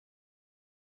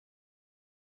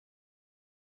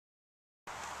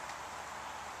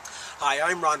Hi,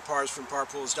 I'm Ron Pars from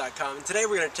parpools.com, and today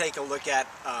we're going to take a look at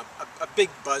a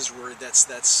big buzzword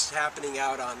that's happening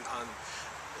out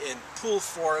in pool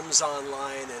forums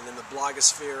online and in the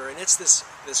blogosphere, and it's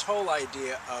this whole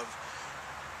idea of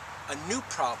a new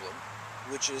problem,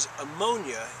 which is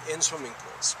ammonia in swimming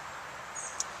pools.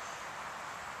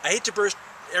 I hate to burst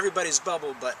everybody's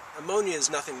bubble, but ammonia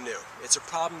is nothing new. It's a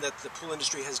problem that the pool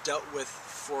industry has dealt with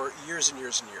for years and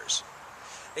years and years.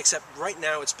 Except right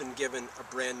now it's been given a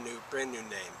brand new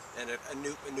name and a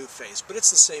new face, but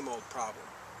it's the same old problem.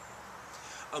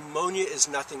 Ammonia is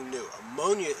nothing new.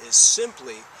 Ammonia is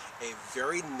simply a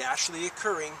very naturally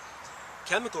occurring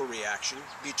chemical reaction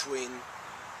between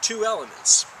two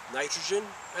elements, nitrogen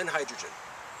and hydrogen.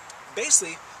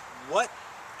 Basically, what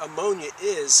ammonia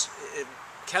is,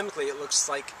 chemically it looks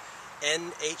like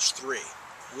NH3,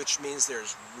 which means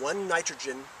there's one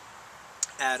nitrogen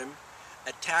atom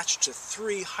attached to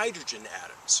three hydrogen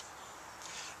atoms.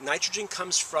 Nitrogen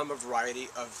comes from a variety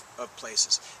of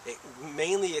places.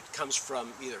 Mainly it comes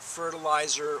from either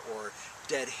fertilizer or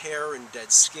dead hair and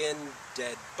dead skin,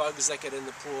 dead bugs that get in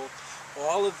the pool.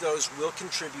 All of those will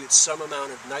contribute some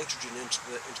amount of nitrogen into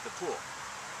the pool.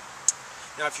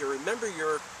 Now, if you remember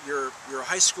your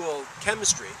high school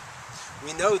chemistry,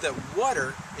 we know that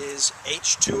water is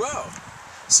H2O.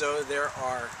 So there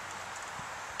are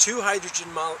two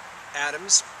hydrogen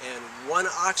atoms and one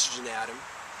oxygen atom.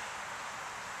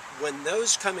 When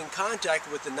those come in contact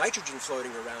with the nitrogen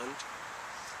floating around,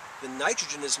 the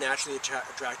nitrogen is naturally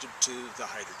attracted to the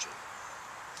hydrogen.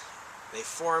 They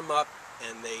form up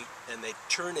and they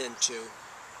turn into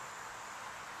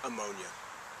ammonia,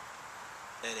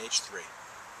 NH3.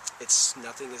 It's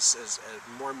nothing as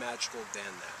more magical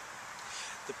than that.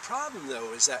 The problem,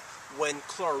 though, is that when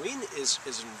chlorine is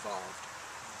involved,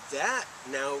 that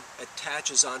now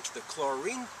attaches onto the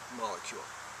chlorine molecule.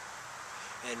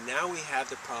 And now we have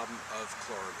the problem of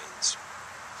chloramines.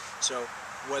 So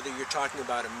whether you're talking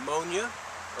about ammonia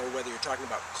or whether you're talking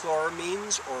about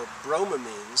chloramines or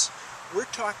bromamines, we're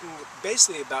talking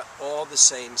basically about all the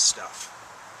same stuff.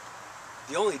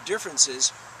 The only difference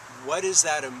is, what is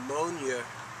that ammonia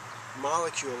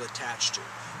molecule attached to?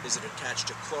 Is it attached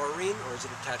to chlorine, or is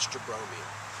it attached to bromine?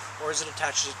 Or is it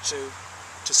attached to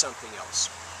something else?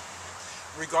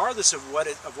 Regardless of what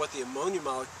the ammonia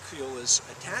molecule is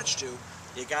attached to,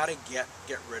 you got to get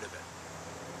rid of it.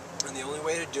 And the only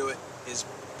way to do it is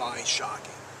by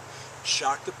shocking.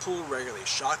 Shock the pool regularly.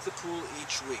 Shock the pool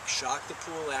each week. Shock the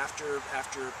pool after a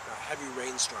heavy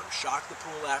rainstorm. Shock the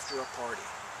pool after a party.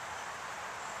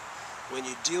 When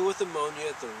you deal with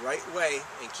ammonia the right way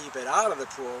and keep it out of the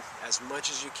pool as much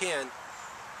as you can,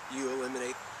 you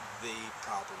eliminate the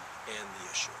problem and the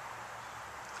issue.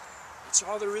 That's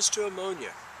all there is to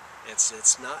ammonia. It's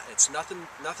nothing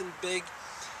big.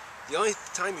 The only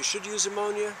time you should use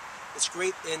ammonia, it's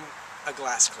great in a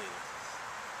glass cleaner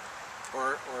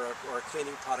or a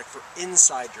cleaning product for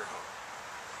inside your home,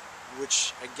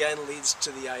 which again leads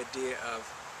to the idea of,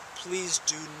 please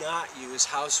do not use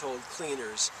household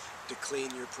cleaners to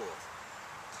clean your pool.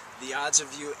 The odds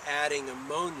of you adding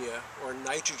ammonia or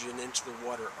nitrogen into the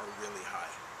water are really high.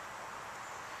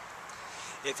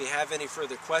 If you have any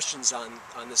further questions on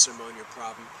this ammonia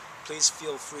problem, please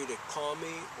feel free to call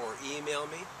me or email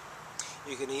me.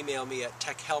 You can email me at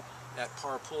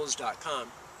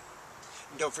techhelp@parpools.com.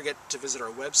 And don't forget to visit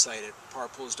our website at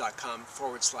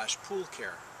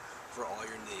parpools.com/poolcare for all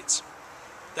your needs.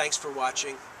 Thanks for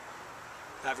watching.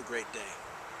 Have a great day.